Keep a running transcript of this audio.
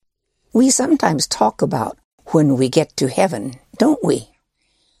We sometimes talk about when we get to heaven, don't we?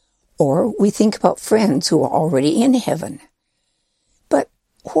 Or we think about friends who are already in heaven. But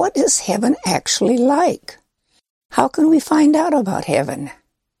what is heaven actually like? How can we find out about heaven?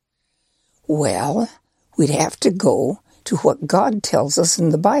 Well, we'd have to go to what God tells us in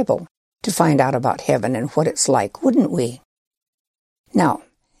the Bible to find out about heaven and what it's like, wouldn't we? Now,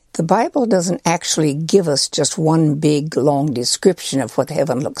 the Bible doesn't actually give us just one big, long description of what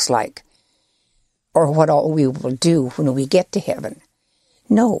heaven looks like, or what all we will do when we get to heaven.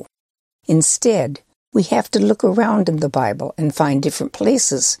 No. Instead, we have to look around in the Bible and find different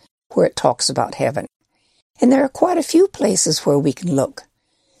places where it talks about heaven. And there are quite a few places where we can look.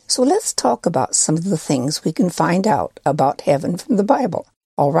 So let's talk about some of the things we can find out about heaven from the Bible,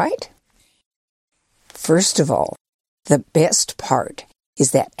 all right? First of all, the best part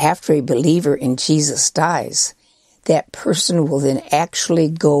is that after a believer in Jesus dies, that person will then actually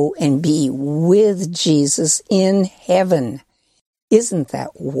go and be with Jesus in heaven. Isn't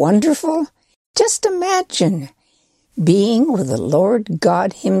that wonderful? Just imagine being with the Lord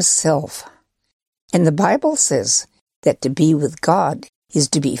God Himself. And the Bible says that to be with God is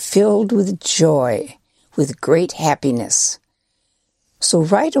to be filled with joy, with great happiness. So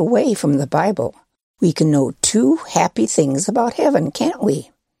right away from the Bible, we can know two happy things about heaven, can't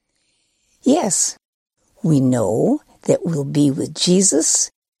we? Yes, we know that we'll be with Jesus,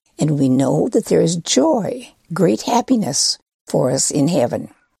 and we know that there is joy, great happiness for us in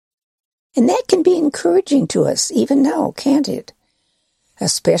heaven. And that can be encouraging to us even now, can't it?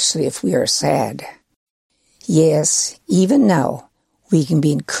 Especially if we are sad. Yes, even now, we can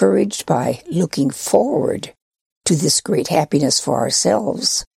be encouraged by looking forward to this great happiness for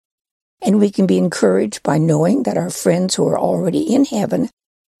ourselves. And we can be encouraged by knowing that our friends who are already in heaven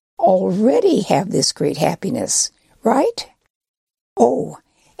already have this great happiness, right? Oh,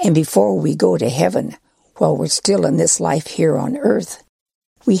 and before we go to heaven, while we're still in this life here on earth,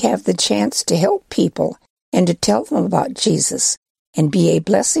 we have the chance to help people and to tell them about Jesus and be a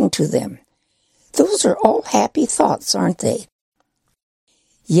blessing to them. Those are all happy thoughts, aren't they?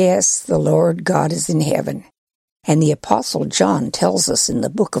 Yes, the Lord God is in heaven. And the Apostle John tells us in the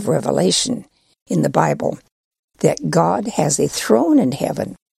book of Revelation, in the Bible, that God has a throne in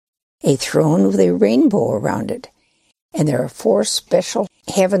heaven, a throne with a rainbow around it. And there are 4 special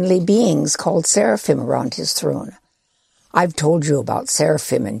heavenly beings called seraphim around His throne. I've told you about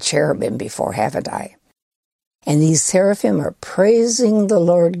seraphim and cherubim before, haven't I? And these seraphim are praising the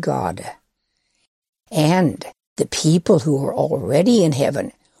Lord God. And the people who are already in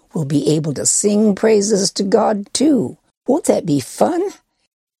heaven will be able to sing praises to God too. Won't that be fun?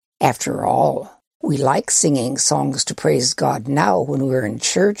 After all, we like singing songs to praise God now when we're in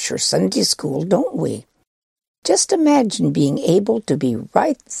church or Sunday school, don't we? Just imagine being able to be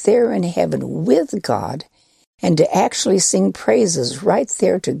right there in heaven with God and to actually sing praises right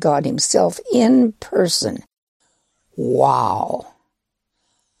there to God Himself in person. Wow!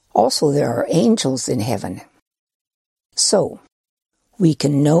 Also, there are angels in heaven. So, we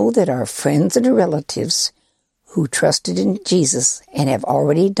can know that our friends and relatives who trusted in Jesus and have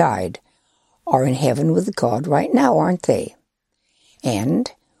already died are in heaven with God right now, aren't they?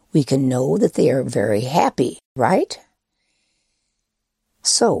 And we can know that they are very happy, right?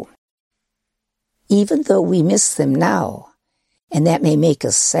 So, even though we miss them now, and that may make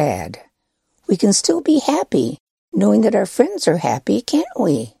us sad, we can still be happy knowing that our friends are happy, can't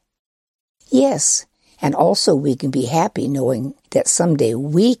we? Yes, and also we can be happy knowing that someday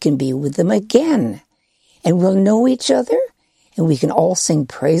we can be with them again, and we'll know each other, and we can all sing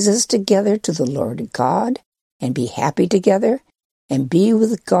praises together to the Lord God, and be happy together, and be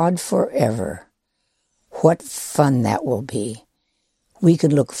with God forever. What fun that will be. We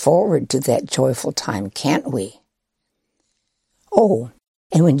can look forward to that joyful time, can't we? Oh,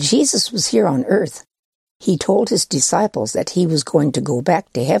 and when Jesus was here on earth, He told His disciples that He was going to go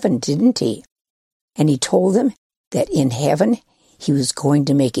back to heaven, didn't He? And He told them that in heaven He was going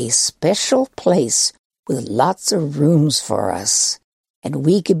to make a special place with lots of rooms for us, and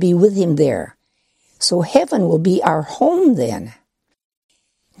we could be with Him there. So heaven will be our home then.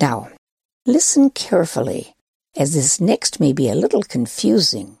 Now, listen carefully, as this next may be a little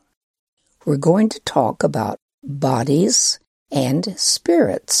confusing. We're going to talk about bodies and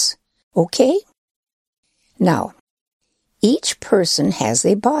spirits, okay? Now, each person has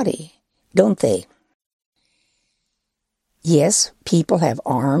a body, don't they? Yes, people have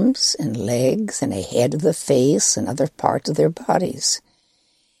arms and legs and a head of the face and other parts of their bodies.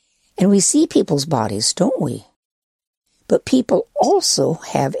 And we see people's bodies, don't we? But people also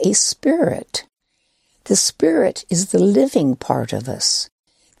have a spirit. The spirit is the living part of us.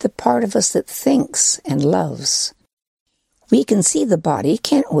 the part of us that thinks and loves. We can see the body,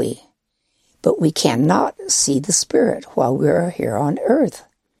 can't we? But we cannot see the spirit while we are here on earth.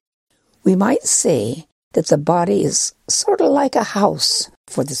 We might say that the body is sort of like a house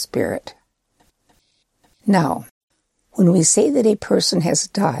for the spirit. Now, when we say that a person has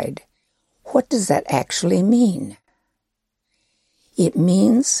died, what does that actually mean? It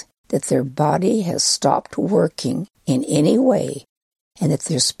means that their body has stopped working in any way and that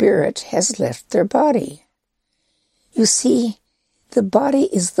their spirit has left their body. You see, the body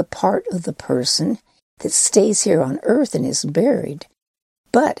is the part of the person that stays here on earth and is buried,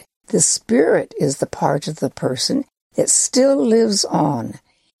 but the spirit is the part of the person that still lives on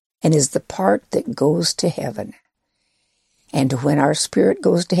and is the part that goes to heaven. And when our spirit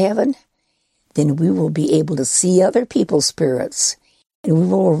goes to heaven, then we will be able to see other people's spirits, and we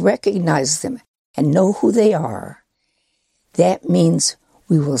will recognize them and know who they are. That means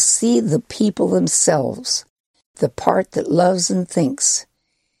we will see the people themselves, the part that loves and thinks.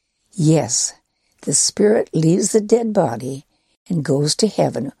 Yes, the spirit leaves the dead body and goes to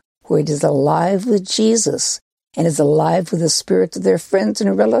heaven, where it is alive with Jesus and is alive with the spirits of their friends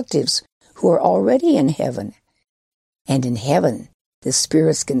and relatives who are already in heaven. And in heaven, the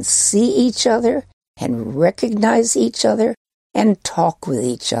spirits can see each other and recognize each other and talk with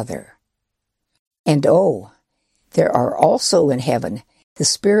each other. And oh, there are also in heaven the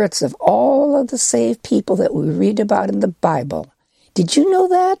spirits of all of the saved people that we read about in the Bible. Did you know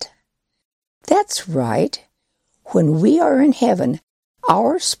that? That's right. When we are in heaven,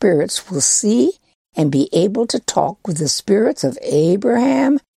 our spirits will see and be able to talk with the spirits of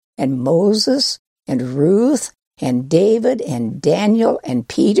Abraham and Moses and Ruth and David and Daniel and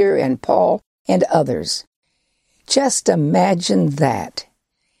Peter and Paul and others. Just imagine that.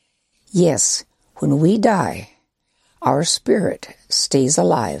 Yes, when we die, our spirit stays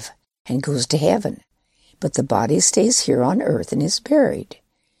alive and goes to heaven, but the body stays here on earth and is buried.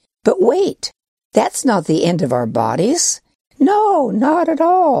 But wait, that's not the end of our bodies. No, not at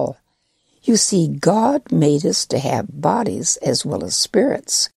all. You see, God made us to have bodies as well as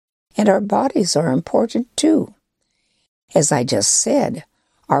spirits, and our bodies are important too. As I just said,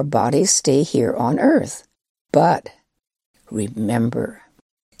 our bodies stay here on earth. But remember,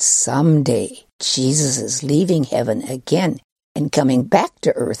 someday Jesus is leaving heaven again and coming back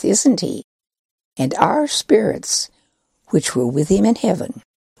to earth, isn't he? And our spirits, which were with him in heaven,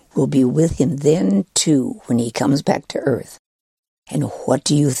 will be with him then too when he comes back to earth. And what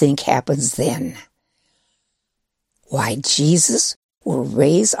do you think happens then? Why, Jesus will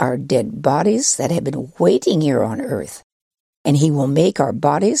raise our dead bodies that have been waiting here on earth, and he will make our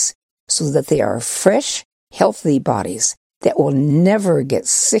bodies so that they are fresh, healthy bodies that will never get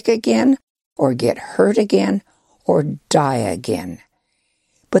sick again or get hurt again or die again.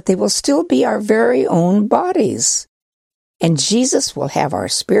 But they will still be our very own bodies. And Jesus will have our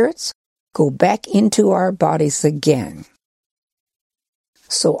spirits go back into our bodies again.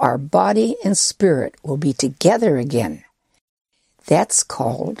 So our body and spirit will be together again. That's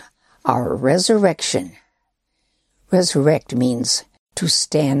called our resurrection. Resurrect means to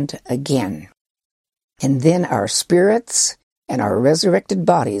stand again. And then our spirits and our resurrected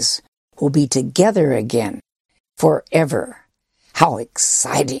bodies will be together again forever. How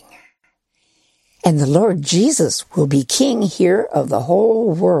exciting! And the Lord Jesus will be King here of the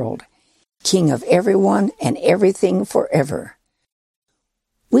whole world, King of everyone and everything forever.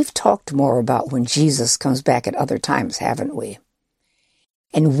 We've talked more about when Jesus comes back at other times, haven't we?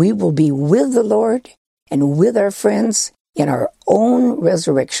 And we will be with the Lord and with our friends in our own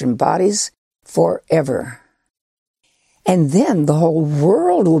resurrection bodies forever. And then the whole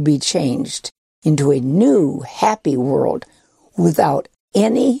world will be changed into a new, happy world without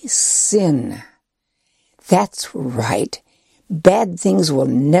any sin. That's right. Bad things will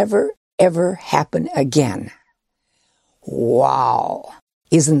never, ever happen again. Wow!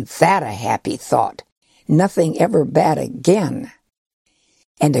 Isn't that a happy thought? Nothing ever bad again.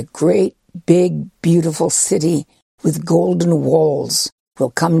 And a great, big, beautiful city with golden walls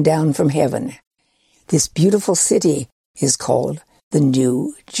will come down from heaven. This beautiful city is called the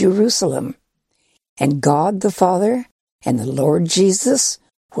New Jerusalem. And God the Father and the Lord Jesus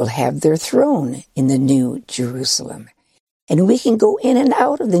will have their throne in the New Jerusalem. And we can go in and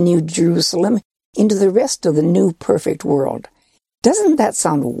out of the New Jerusalem into the rest of the new perfect world. Doesn't that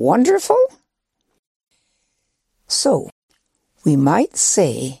sound wonderful? So, we might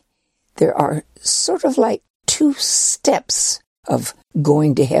say there are sort of like two steps of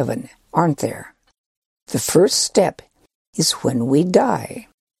going to heaven, aren't there? The first step is when we die,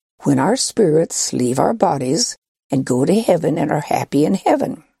 when our spirits leave our bodies and go to heaven and are happy in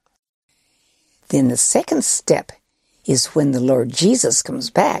heaven. Then the second step is when the Lord Jesus comes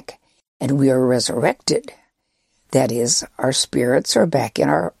back and we are resurrected. That is, our spirits are back in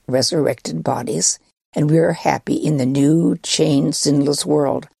our resurrected bodies, and we are happy in the new, changed, sinless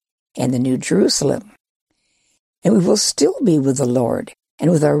world and the new Jerusalem. And we will still be with the Lord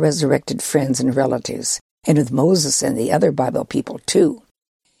and with our resurrected friends and relatives, and with Moses and the other Bible people too.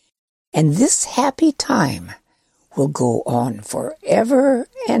 And this happy time will go on forever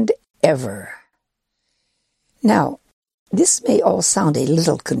and ever. Now, this may all sound a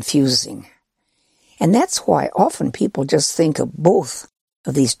little confusing, and that's why often people just think of both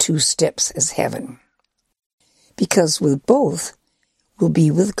of these two steps as heaven. Because with both, we'll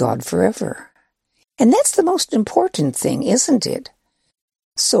be with God forever. And that's the most important thing, isn't it?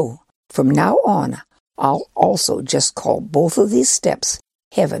 So, from now on, I'll also just call both of these steps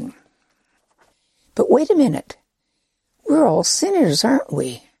heaven. But wait a minute. We're all sinners, aren't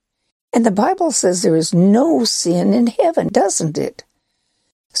we? And the Bible says there is no sin in heaven, doesn't it?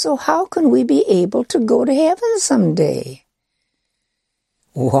 So how can we be able to go to heaven someday?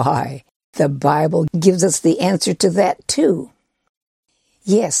 Why, the Bible gives us the answer to that too.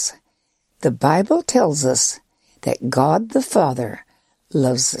 Yes, the Bible tells us that God the Father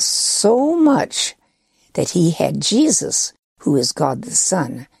loves us so much that he had Jesus, who is God the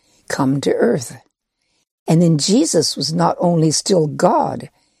Son, come to earth. And then Jesus was not only still God,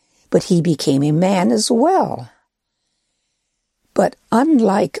 but he became a man as well. But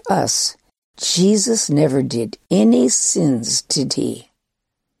unlike us, Jesus never did any sins, did he?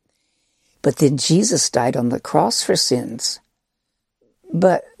 But then Jesus died on the cross for sins.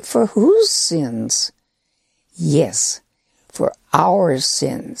 But for whose sins? Yes, for our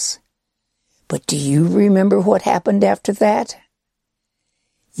sins. But do you remember what happened after that?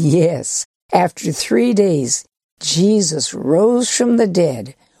 Yes, after 3 days, Jesus rose from the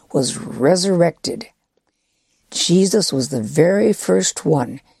dead, was resurrected. Jesus was the very first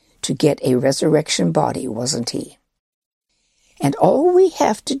one to get a resurrection body, wasn't he? And all we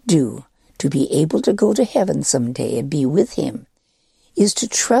have to do to be able to go to heaven someday and be with him is to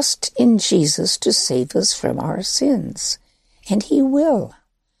trust in Jesus to save us from our sins. And he will.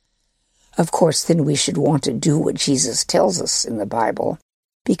 Of course, then we should want to do what Jesus tells us in the Bible,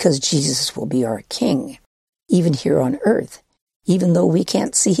 because Jesus will be our King, even here on earth, even though we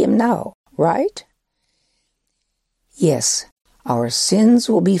can't see him now, right? Yes, our sins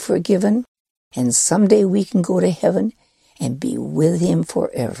will be forgiven, and someday we can go to heaven and be with him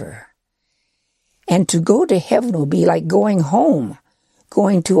forever. And to go to heaven will be like going home,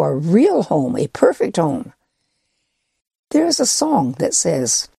 going to our real home, a perfect home. There is a song that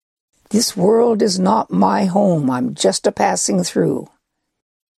says, "This world is not my home, I'm just a passing through."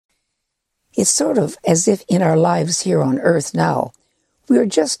 It's sort of as if in our lives here on earth now, we're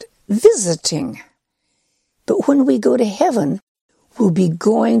just visiting. But when we go to heaven, we'll be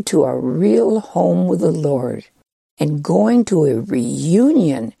going to our real home with the Lord and going to a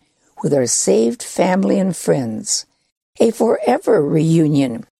reunion with our saved family and friends, a forever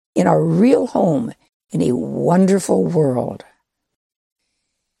reunion in our real home in a wonderful world.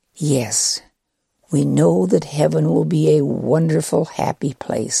 Yes, we know that heaven will be a wonderful, happy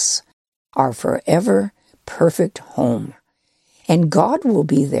place, our forever perfect home, and God will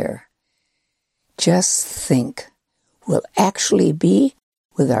be there. Just think, we'll actually be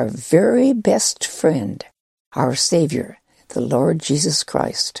with our very best friend, our Savior, the Lord Jesus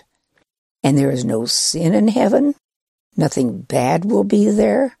Christ. And there is no sin in heaven, nothing bad will be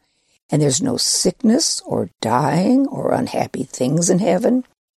there, and there's no sickness or dying or unhappy things in heaven.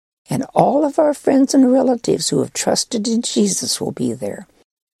 And all of our friends and relatives who have trusted in Jesus will be there.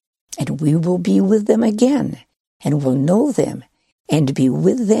 And we will be with them again, and will know them, and be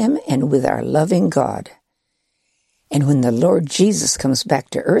with them and with our loving God. And when the Lord Jesus comes back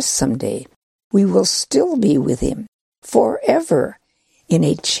to earth someday, we will still be with him forever in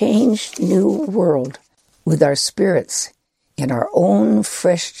a changed new world with our spirits in our own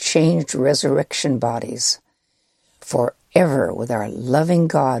fresh, changed resurrection bodies, forever with our loving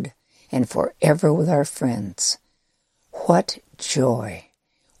God and forever with our friends. What joy!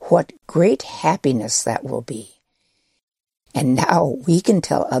 What great happiness that will be. And now we can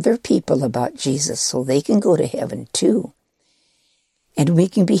tell other people about Jesus so they can go to heaven too. And we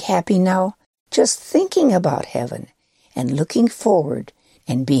can be happy now just thinking about heaven and looking forward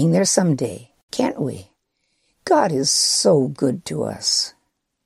and being there someday, can't we? God is so good to us.